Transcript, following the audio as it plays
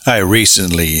I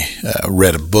recently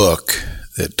read a book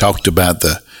that talked about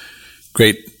the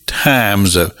great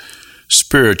times of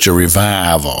spiritual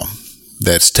revival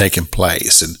that's taken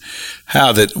place and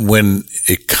how that when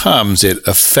it comes, it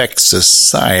affects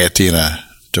society in a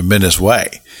tremendous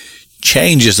way,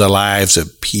 changes the lives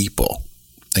of people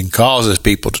and causes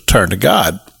people to turn to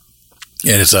God.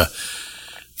 And it's a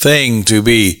thing to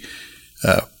be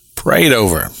prayed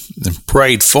over and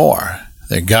prayed for,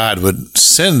 that God would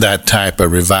send that type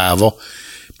of revival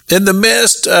in the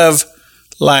midst of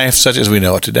life such as we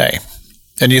know it today.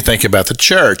 And you think about the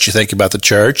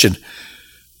church. And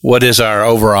what is our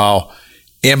overall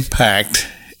impact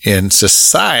in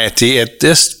society at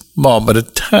this moment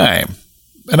of time?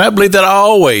 And I believe that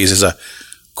always is a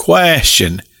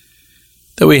question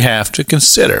that we have to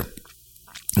consider,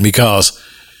 because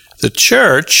the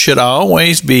church should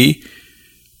always be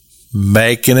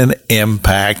making an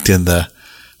impact in the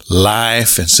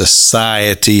life and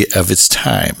society of its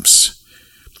times.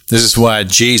 This is why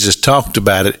Jesus talked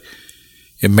about it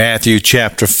in Matthew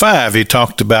chapter 5. He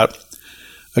talked about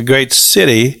a great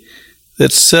city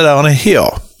that's set on a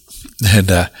hill, and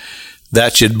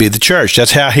that should be the church.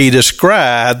 That's how he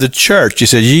described the church. He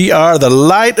said, "Ye are the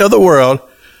light of the world.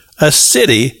 A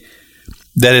city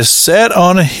that is set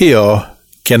on a hill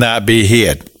cannot be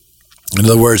hid." In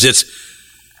other words, it's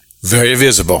very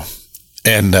visible,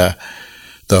 and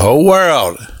the whole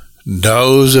world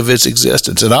knows of its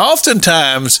existence. And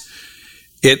oftentimes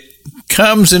it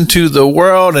comes into the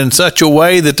world in such a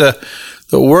way that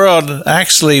the world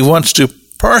actually wants to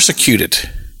persecute it,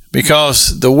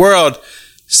 because the world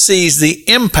sees the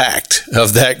impact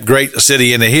of that great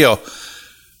city in the hill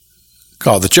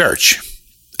called the church.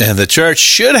 And the church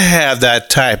should have that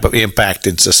type of impact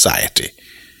in society.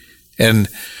 And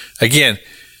again,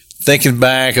 thinking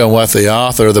back on what the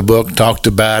author of the book talked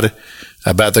about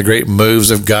the great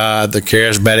moves of God, the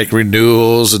charismatic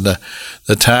renewals, and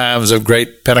the times of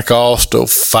great Pentecostal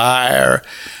fire,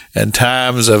 and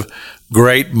times of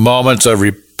great moments of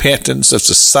repentance of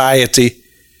society,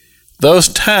 those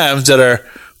times that are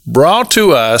brought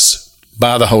to us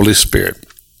by the Holy Spirit.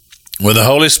 When the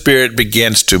Holy Spirit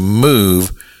begins to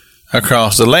move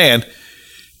across the land,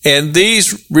 and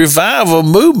these revival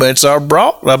movements are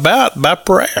brought about by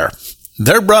prayer.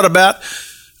 They're brought about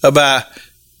by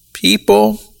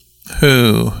people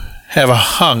who have a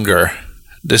hunger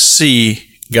to see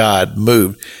God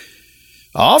move.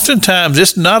 Oftentimes,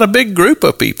 it's not a big group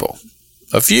of people,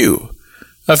 a few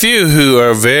who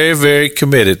are very, very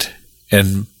committed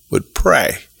and would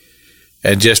pray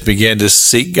and just begin to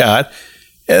seek God.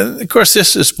 And of course,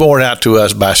 this is borne out to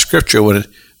us by Scripture, when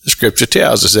the Scripture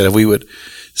tells us that if we would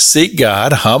seek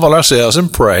God, humble ourselves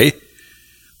and pray,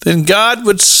 then God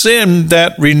would send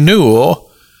that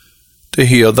renewal to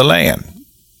heal the land.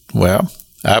 Well,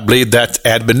 I believe that's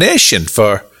admonition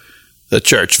for the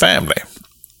church family.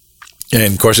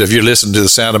 And of course, if you listen to the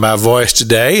sound of my voice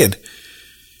today and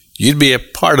you'd be a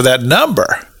part of that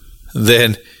number,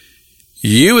 then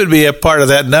you would be a part of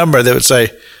that number that would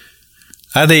say,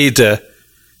 I need to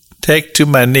take to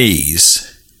my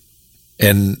knees,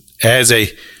 and as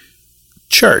a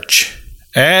church,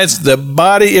 as the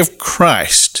body of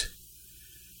Christ,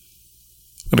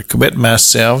 I'm going to commit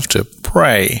myself to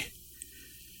pray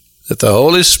that the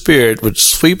Holy Spirit would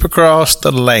sweep across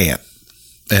the land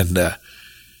and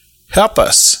help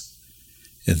us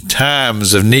in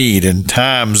times of need, in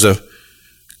times of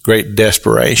great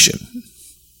desperation.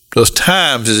 Those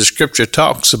times, as the Scripture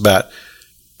talks about,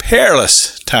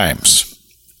 perilous times.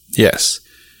 Yes,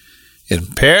 in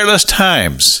perilous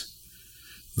times,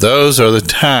 those are the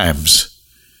times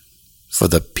for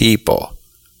the people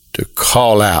to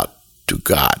call out to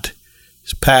God.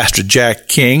 It's Pastor Jack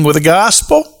King with the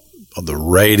gospel on the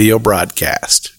radio broadcast.